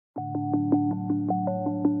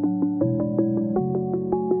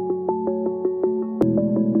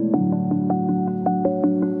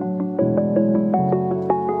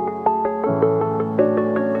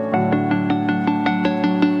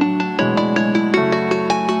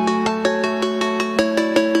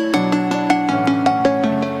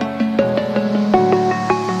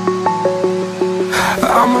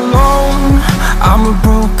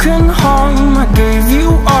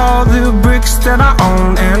that I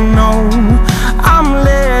own and know. I'm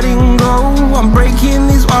letting go, I'm breaking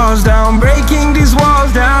these walls down, breaking these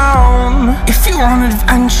walls down. If you want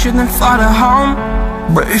adventure, then fly to home.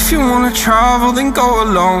 But if you wanna travel, then go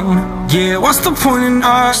alone. Yeah, what's the point in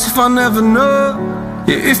us if I never know?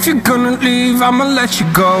 Yeah, if you're gonna leave, I'ma let you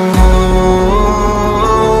go.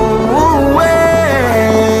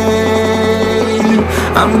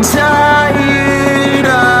 I'm tired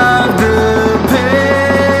of the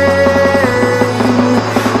pain.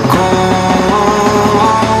 Go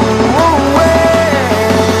away.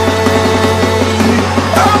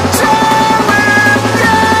 I'm tired with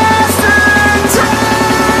yesterday.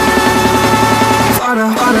 Harder,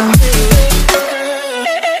 harder.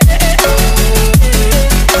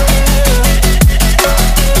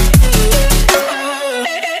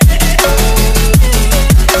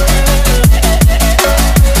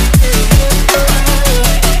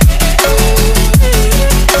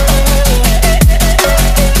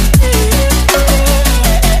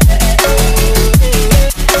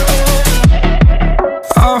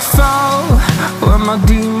 My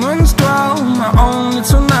demons dwell, my own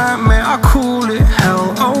little nightmare, I call it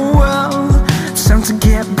hell. Oh well, it's time to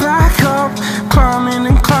get back up, climbing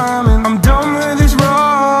and climbing. I'm done with this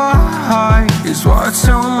ride, is what I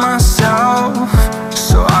tell myself,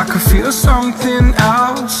 so I could feel something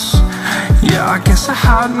else. Yeah, I guess I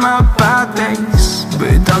had my bad days, but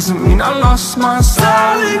it doesn't mean I lost my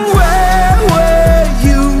style. Darling, where were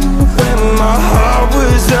you when my heart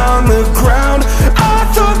was on the ground? I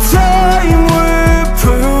thought time would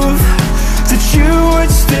prove that you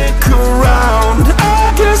would stick around.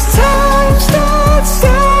 I guess time stood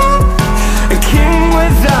still, a king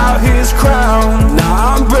without his crown.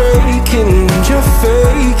 Now I'm breaking and you're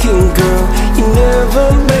faking, girl. You never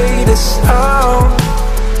made a sound.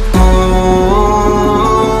 Oh,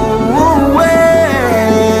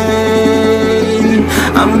 wait,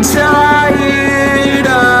 I'm tired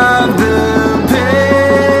of the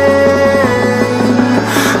pain.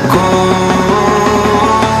 Go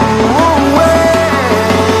away.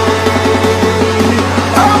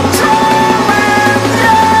 I'm tired with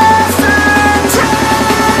yesterday.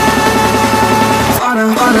 Harder,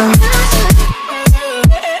 harder.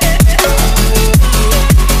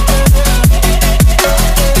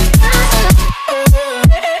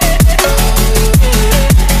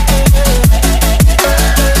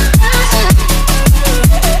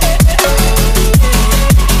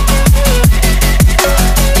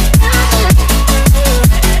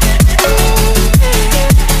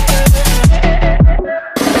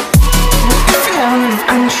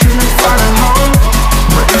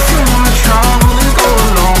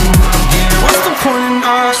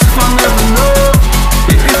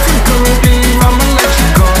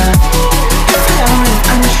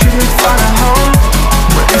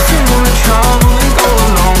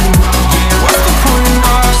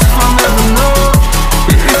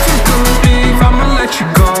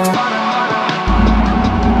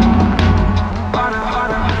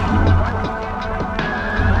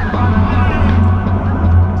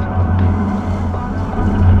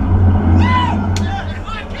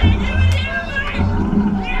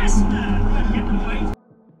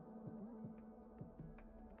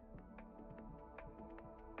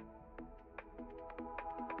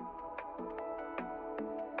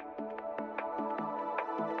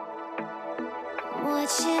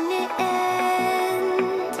 Watching it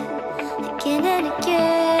end again and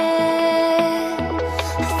again.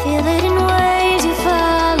 I feel it in waves, you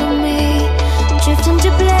follow me, drifting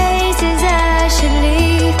to places I should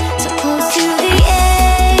leave. So close to the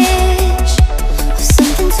edge of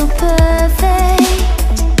something so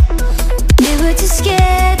perfect. We were too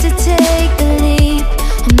scared to take the leap.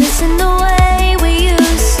 I'm missing the way we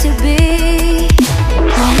used to be.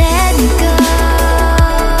 Let me go.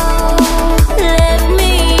 Let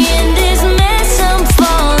me in this mess I'm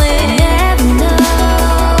falling. Never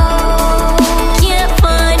know.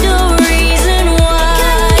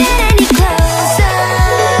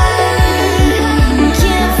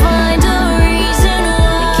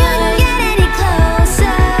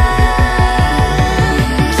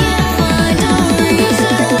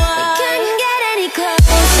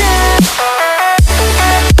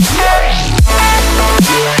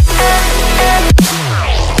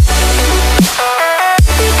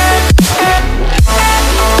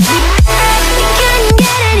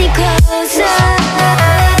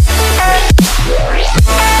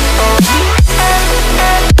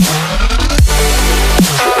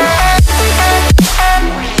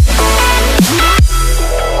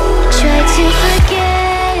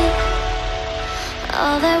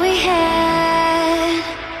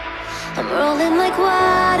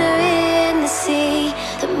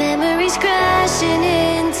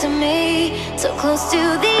 so close to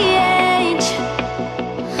the edge.